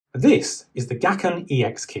This is the Gakken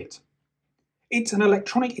EX-Kit. It's an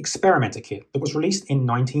electronic experimenter kit that was released in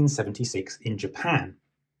 1976 in Japan.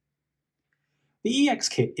 The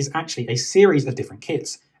EX-Kit is actually a series of different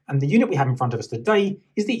kits, and the unit we have in front of us today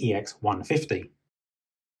is the EX-150.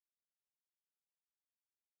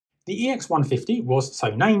 The EX-150 was so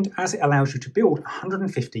named as it allows you to build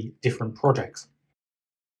 150 different projects.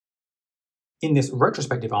 In this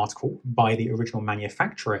retrospective article by the original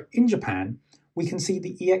manufacturer in Japan, we can see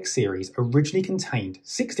the EX series originally contained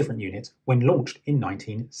 6 different units when launched in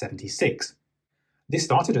 1976. This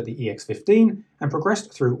started at the EX-15 and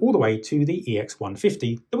progressed through all the way to the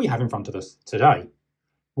EX-150 that we have in front of us today.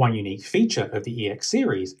 One unique feature of the EX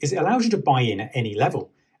series is it allows you to buy in at any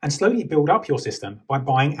level and slowly build up your system by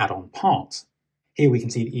buying add-on parts. Here we can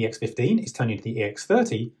see the EX-15 is turned into the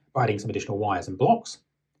EX-30 by adding some additional wires and blocks.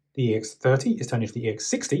 The EX-30 is turned into the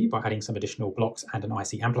EX-60 by adding some additional blocks and an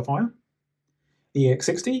IC amplifier. The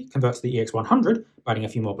EX-60 converts to the EX-100 by adding a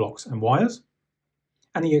few more blocks and wires.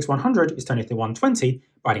 And the EX-100 is turned into the 120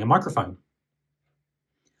 by adding a microphone.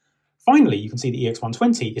 Finally, you can see the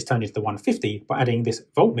EX-120 is turned into the 150 by adding this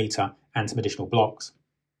voltmeter and some additional blocks.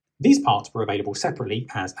 These parts were available separately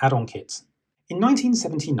as add-on kits. In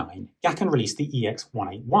 1979, Gakken released the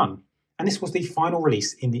EX-181, and this was the final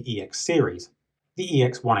release in the EX series. The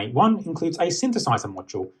EX-181 includes a synthesizer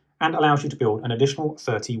module and allows you to build an additional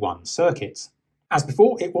 31 circuits. As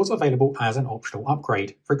before, it was available as an optional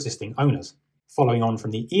upgrade for existing owners. Following on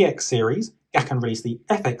from the EX series, Gakken released the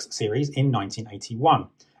FX series in 1981,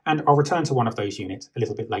 and I'll return to one of those units a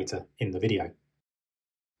little bit later in the video.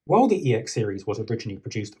 While the EX series was originally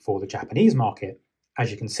produced for the Japanese market,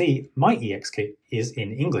 as you can see, my EX kit is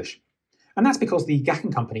in English. And that's because the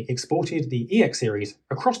Gakken company exported the EX series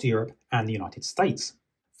across Europe and the United States.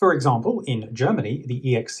 For example, in Germany,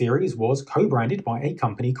 the EX series was co-branded by a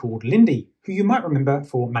company called Lindy, who you might remember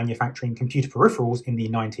for manufacturing computer peripherals in the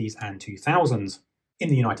 90s and 2000s. In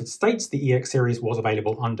the United States, the EX series was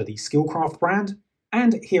available under the Skilcraft brand,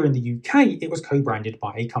 and here in the UK, it was co-branded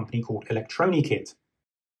by a company called Electroni-Kit.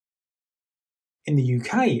 In the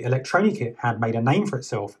UK, Electroni-Kit had made a name for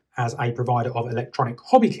itself as a provider of electronic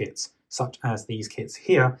hobby kits, such as these kits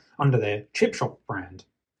here, under their Chip Shop brand.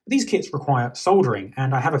 These kits require soldering,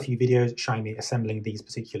 and I have a few videos showing me assembling these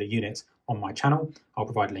particular units on my channel. I'll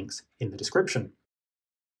provide links in the description.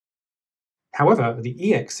 However,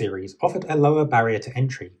 the EX series offered a lower barrier to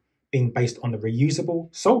entry, being based on the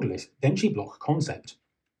reusable, solderless Denshi Block concept.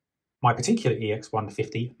 My particular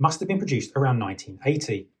EX-150 must have been produced around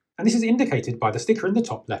 1980, and this is indicated by the sticker in the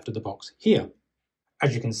top left of the box here.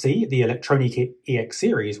 As you can see, the Electroni-Kit EX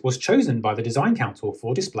series was chosen by the Design Council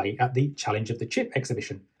for display at the Challenge of the Chip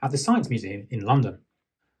exhibition at the Science Museum in London.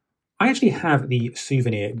 I actually have the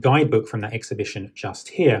souvenir guidebook from that exhibition just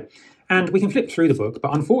here, and we can flip through the book,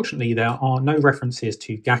 but unfortunately there are no references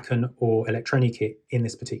to Gakken or Electroni-Kit in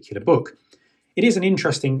this particular book. It is an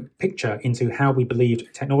interesting picture into how we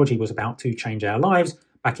believed technology was about to change our lives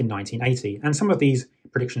back in 1980, and some of these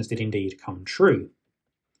predictions did indeed come true.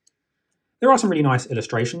 There are some really nice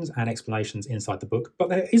illustrations and explanations inside the book, but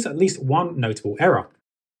there is at least one notable error.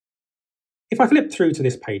 If I flip through to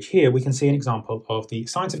this page here, we can see an example of the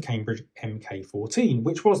Science of Cambridge MK14,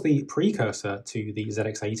 which was the precursor to the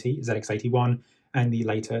ZX80, ZX81, and the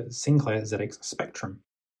later Sinclair ZX Spectrum.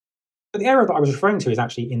 But the error that I was referring to is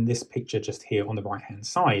actually in this picture just here on the right-hand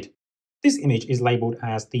side. This image is labelled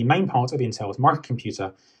as the main part of Intel's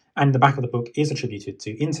microcomputer, and the back of the book is attributed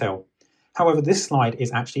to Intel. However, this slide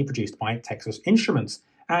is actually produced by Texas Instruments,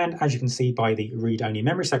 and as you can see by the read-only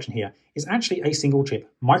memory section here, is actually a single-chip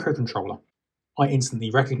microcontroller. I instantly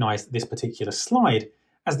recognised this particular slide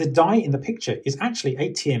as the die in the picture is actually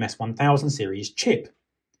a TMS-1000 series chip,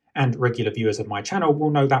 and regular viewers of my channel will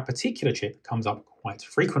know that particular chip comes up quite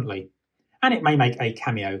frequently, and it may make a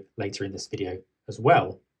cameo later in this video as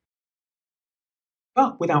well.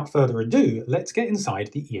 But without further ado, let's get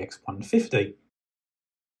inside the EX-150.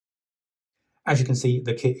 As you can see,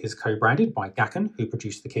 the kit is co-branded by Gakken, who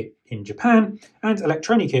produced the kit in Japan, and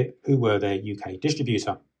Electroni-Kit, who were their UK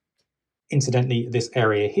distributor. Incidentally, this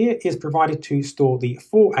area here is provided to store the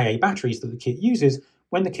 4 AA batteries that the kit uses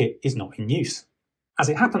when the kit is not in use. As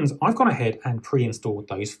it happens, I've gone ahead and pre-installed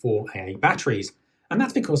those 4 AA batteries, and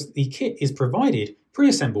that's because the kit is provided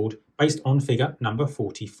pre-assembled based on figure number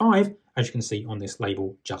 45, as you can see on this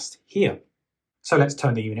label just here. So let's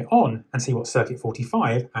turn the unit on and see what circuit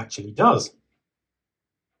 45 actually does.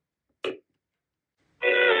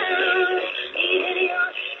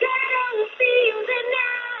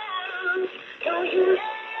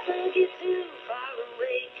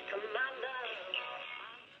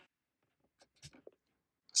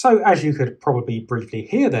 So as you could probably briefly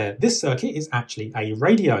hear there, this circuit is actually a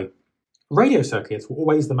radio. Radio circuits were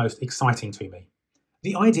always the most exciting to me.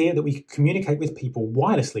 The idea that we could communicate with people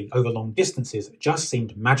wirelessly over long distances just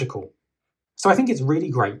seemed magical. So I think it's really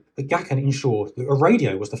great that Gakken ensured that a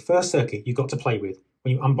radio was the first circuit you got to play with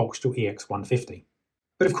when you unboxed your EX-150.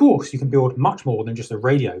 But of course, you can build much more than just a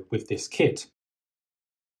radio with this kit.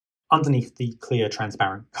 Underneath the clear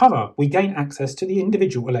transparent cover, we gain access to the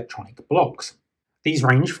individual electronic blocks. These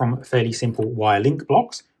range from fairly simple wire link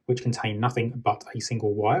blocks, which contain nothing but a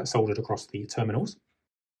single wire soldered across the terminals,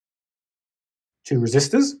 to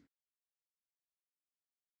resistors,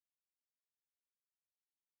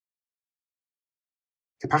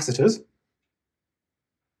 capacitors,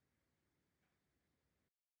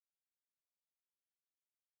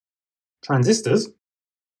 transistors,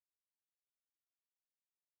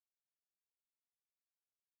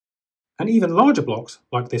 and even larger blocks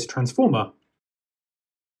like this transformer.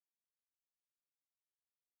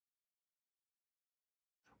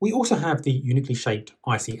 We also have the uniquely shaped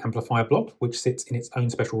IC amplifier block, which sits in its own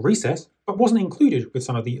special recess, but wasn't included with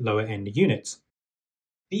some of the lower end units.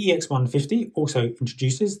 The EX-150 also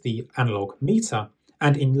introduces the analog meter,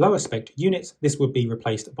 and in lower spec units, this would be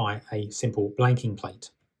replaced by a simple blanking plate.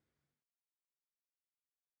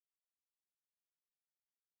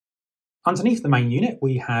 Underneath the main unit,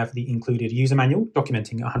 we have the included user manual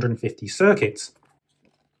documenting 150 circuits.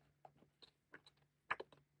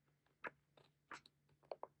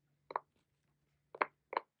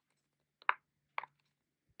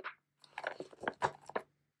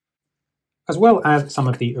 As well as some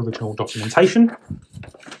of the original documentation.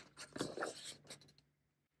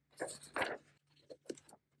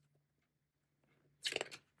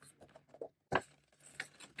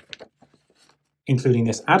 Including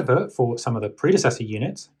this advert for some of the predecessor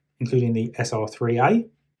units, including the SR3A.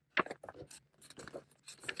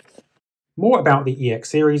 More about the EX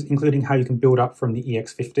series, including how you can build up from the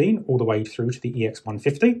EX15 all the way through to the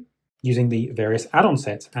EX150, using the various add-on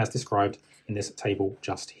sets as described in this table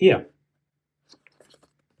just here.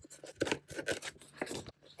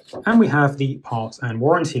 And we have the parts and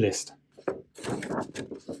warranty list.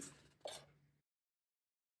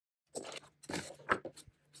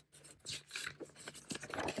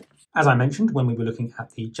 As I mentioned when we were looking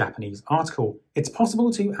at the Japanese article, it's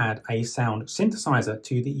possible to add a sound synthesizer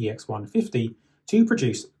to the EX-150 to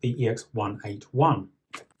produce the EX-181.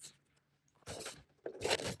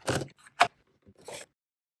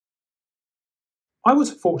 I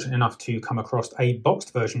was fortunate enough to come across a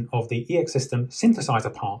boxed version of the EX system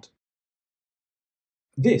synthesizer part.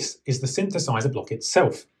 This is the synthesizer block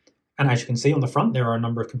itself, and as you can see on the front there are a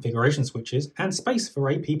number of configuration switches and space for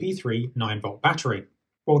a PP3 9-volt battery.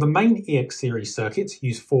 While the main EX series circuits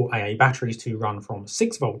use 4 AA batteries to run from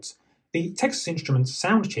 6 volts, the Texas Instruments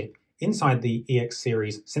sound chip inside the EX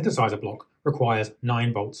series synthesizer block requires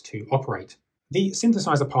 9 volts to operate. The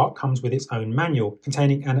synthesizer part comes with its own manual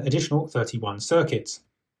containing an additional 31 circuits.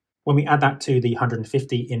 When we add that to the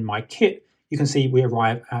 150 in my kit, you can see we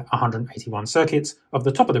arrive at 181 circuits of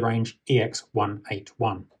the top of the range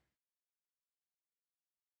EX-181.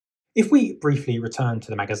 If we briefly return to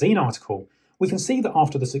the magazine article, we can see that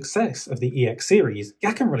after the success of the EX series,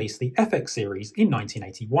 Gakken released the FX series in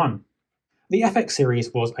 1981. The FX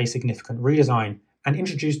series was a significant redesign and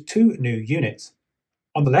introduced 2 new units.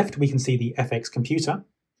 On the left, we can see the FX computer,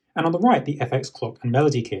 and on the right, the FX clock and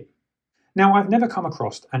melody kit. Now, I've never come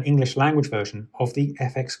across an English language version of the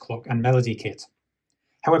FX clock and melody kit.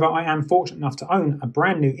 However, I am fortunate enough to own a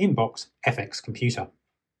brand new in-box FX computer.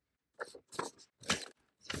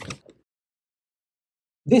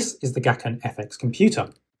 This is the Gakken FX computer.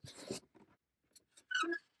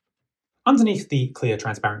 Underneath the clear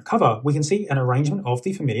transparent cover, we can see an arrangement of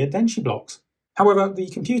the familiar Denshi blocks. However, the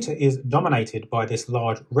computer is dominated by this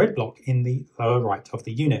large red block in the lower right of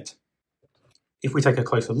the unit. If we take a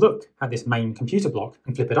closer look at this main computer block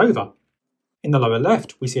and flip it over, in the lower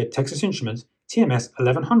left we see a Texas Instruments TMS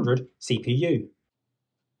 1100 CPU.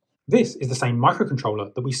 This is the same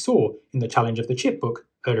microcontroller that we saw in the Challenge of the Chip book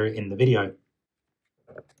earlier in the video.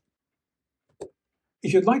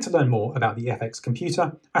 If you'd like to learn more about the FX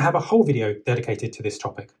computer, I have a whole video dedicated to this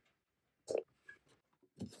topic.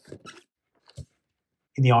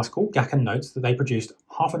 In the article, Gakken notes that they produced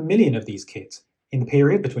 500,000 of these kits in the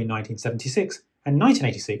period between 1976 and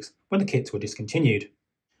 1986 when the kits were discontinued.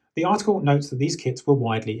 The article notes that these kits were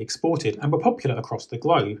widely exported and were popular across the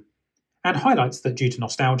globe, and highlights that due to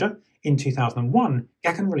nostalgia, in 2001,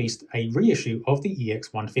 Gakken released a reissue of the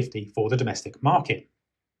EX-150 for the domestic market.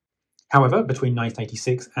 However, between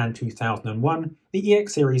 1986 and 2001, the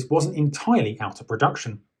EX series wasn't entirely out of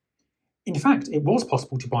production. In fact, it was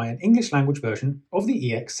possible to buy an English language version of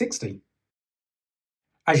the EX-60.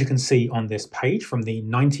 As you can see on this page from the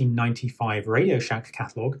 1995 Radio Shack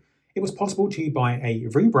catalogue, it was possible to buy a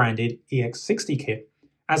rebranded EX-60 kit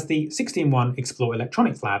as the 60-in-1 Explore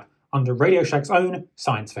Electronics Lab under Radio Shack's own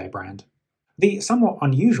Science Fair brand. The somewhat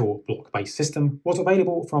unusual block-based system was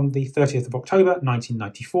available from the 30th of October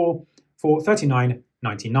 1994 for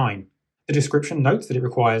 $39.99. The description notes that it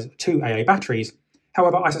requires 2 AA batteries,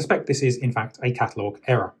 however I suspect this is in fact a catalogue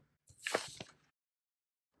error.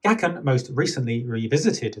 Gakken most recently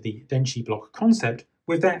revisited the Denshi Block concept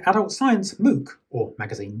with their Adult Science MOOC, or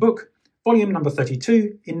magazine book, volume number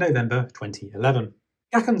 32 in November 2011.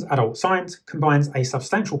 Gakken's Adult Science combines a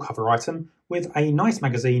substantial cover item with a nice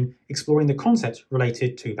magazine exploring the concepts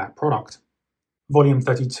related to that product. Volume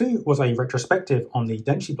 32 was a retrospective on the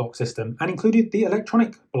Denshi Block system and included the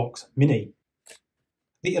Electronic Blocks Mini.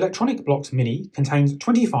 The Electronic Blocks Mini contains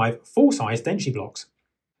 25 full-size Denshi blocks.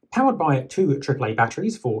 Powered by 2 AAA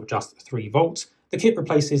batteries for just 3 volts, the kit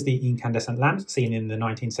replaces the incandescent lamps seen in the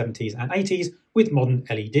 1970s and 80s with modern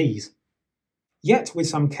LEDs. Yet, with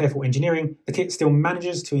some careful engineering, the kit still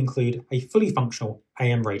manages to include a fully functional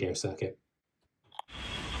AM radio circuit.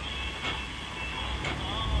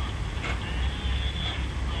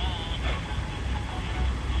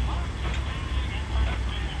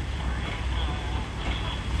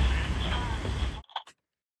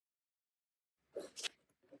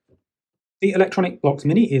 The Electronic Blocks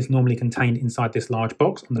Mini is normally contained inside this large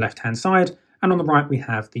box on the left-hand side, and on the right we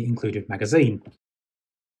have the included magazine.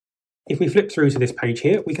 If we flip through to this page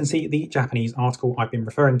here, we can see the Japanese article I've been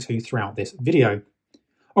referring to throughout this video.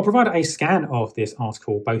 I'll provide a scan of this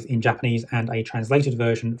article both in Japanese and a translated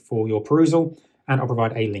version for your perusal, and I'll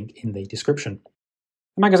provide a link in the description.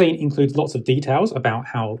 The magazine includes lots of details about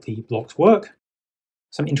how the blocks work,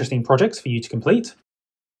 some interesting projects for you to complete,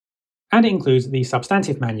 and it includes the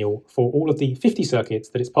substantive manual for all of the 50 circuits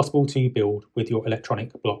that it's possible to build with your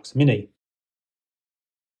Electronic Blocks Mini.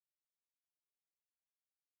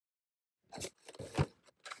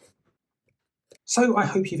 So I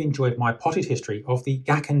hope you've enjoyed my potted history of the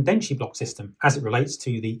Gakken Denshi block system as it relates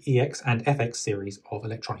to the EX and FX series of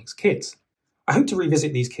electronics kits. I hope to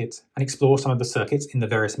revisit these kits and explore some of the circuits in the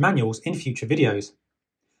various manuals in future videos.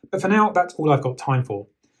 But for now, that's all I've got time for.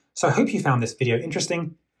 So I hope you found this video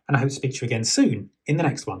interesting, and I hope to speak to you again soon in the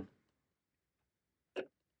next one.